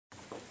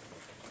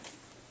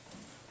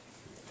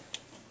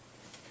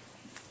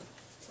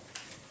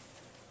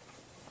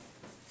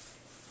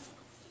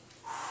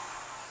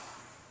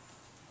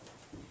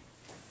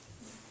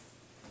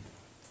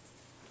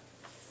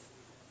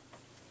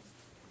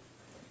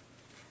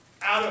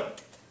Adam,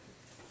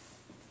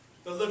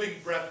 the living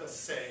breath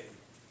assay,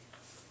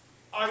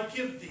 I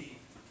give thee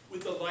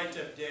with the light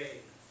of day,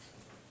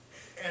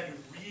 and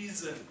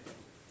reason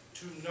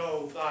to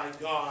know thy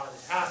God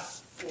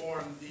hath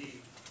formed thee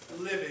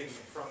living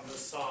from the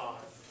sod.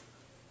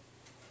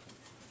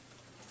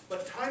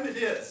 What time it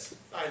is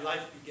thy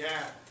life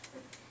began,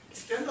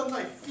 stand on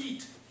thy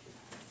feet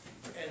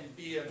and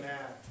be a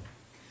man.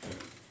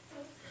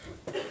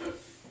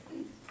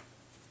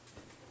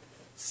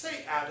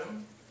 Say,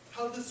 Adam,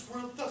 how this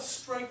world doth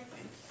strike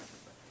thee,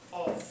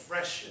 all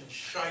fresh and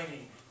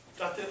shining,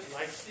 doth it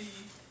like thee?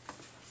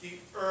 The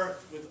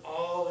earth with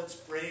all its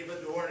brave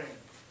adorning,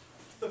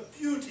 the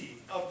beauty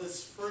of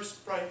this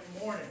first bright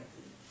morning,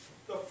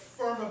 the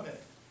firmament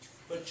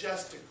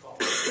majestical.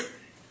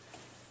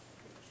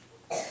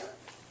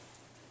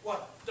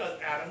 What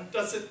does, Adam,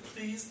 does it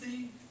please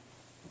thee?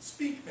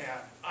 Speak,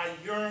 man, I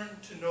yearn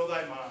to know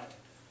thy mind.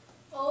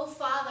 O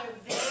Father,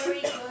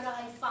 very good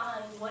I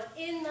find what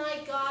in thy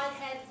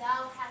Godhead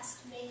thou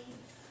hast made.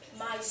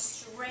 My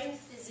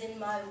strength is in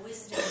my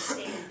wisdom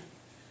stayed,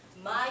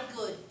 my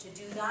good to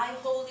do thy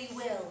holy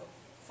will.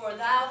 For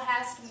thou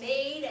hast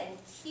made and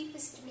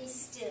keepest me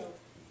still.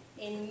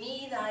 In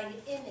me thine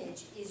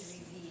image is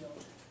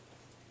revealed.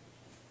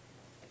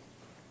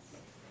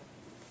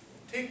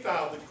 Take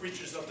thou the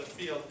creatures of the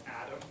field,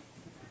 Adam.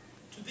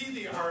 To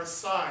thee they are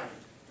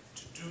assigned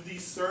to do thee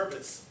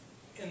service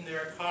in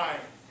their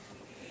kind.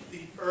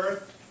 The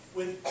earth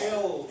with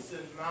hills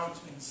and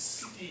mountains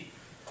steep.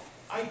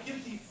 I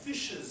give thee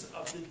fishes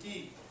of the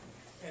deep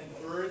and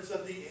birds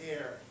of the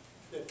air,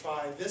 that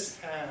by this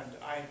hand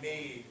I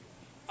made,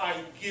 I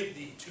give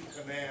thee to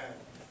command.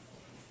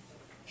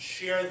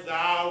 Share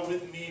thou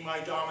with me my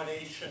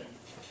domination,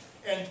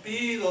 and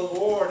be the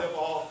Lord of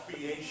all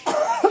creation.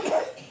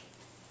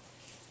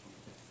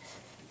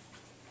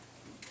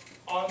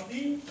 On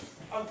thee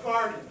a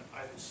garden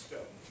I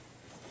bestow,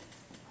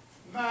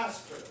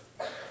 master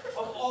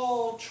of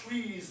all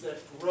trees that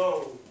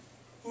grow,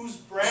 whose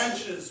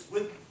branches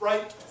with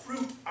bright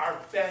fruit are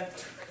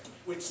bent,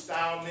 which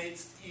thou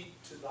mayst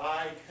eat to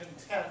thy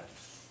content.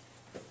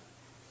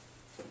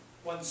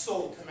 One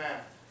sole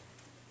command,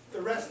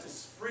 the rest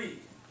is free.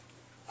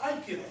 I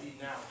give thee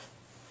now.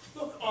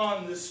 Look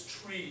on this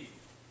tree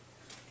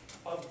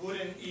of good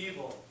and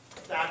evil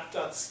that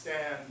doth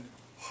stand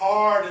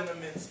hard in the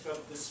midst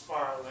of this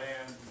far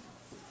land.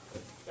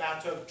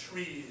 That of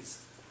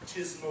trees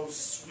 'tis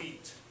most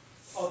sweet,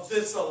 of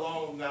this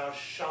alone thou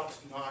shalt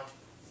not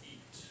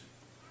eat.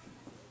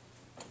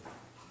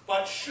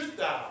 But should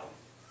thou,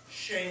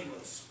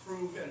 shameless,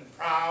 prove and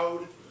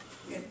proud,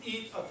 and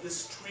eat of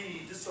this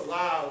tree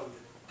disallowed,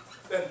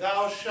 then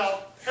thou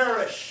shalt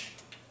perish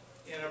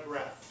in a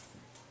breath,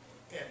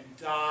 and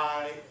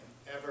die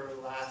an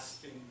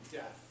everlasting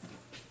death.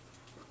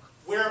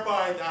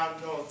 Whereby thou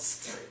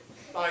knowest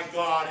thy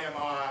God am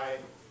I,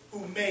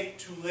 who make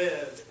to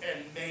live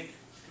and make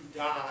to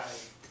die.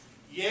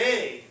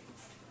 Yea,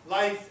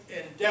 life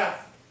and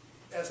death,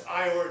 as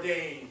I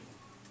ordain,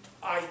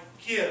 I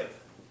give,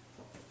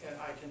 and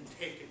I can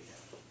take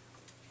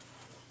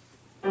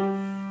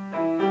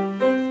again.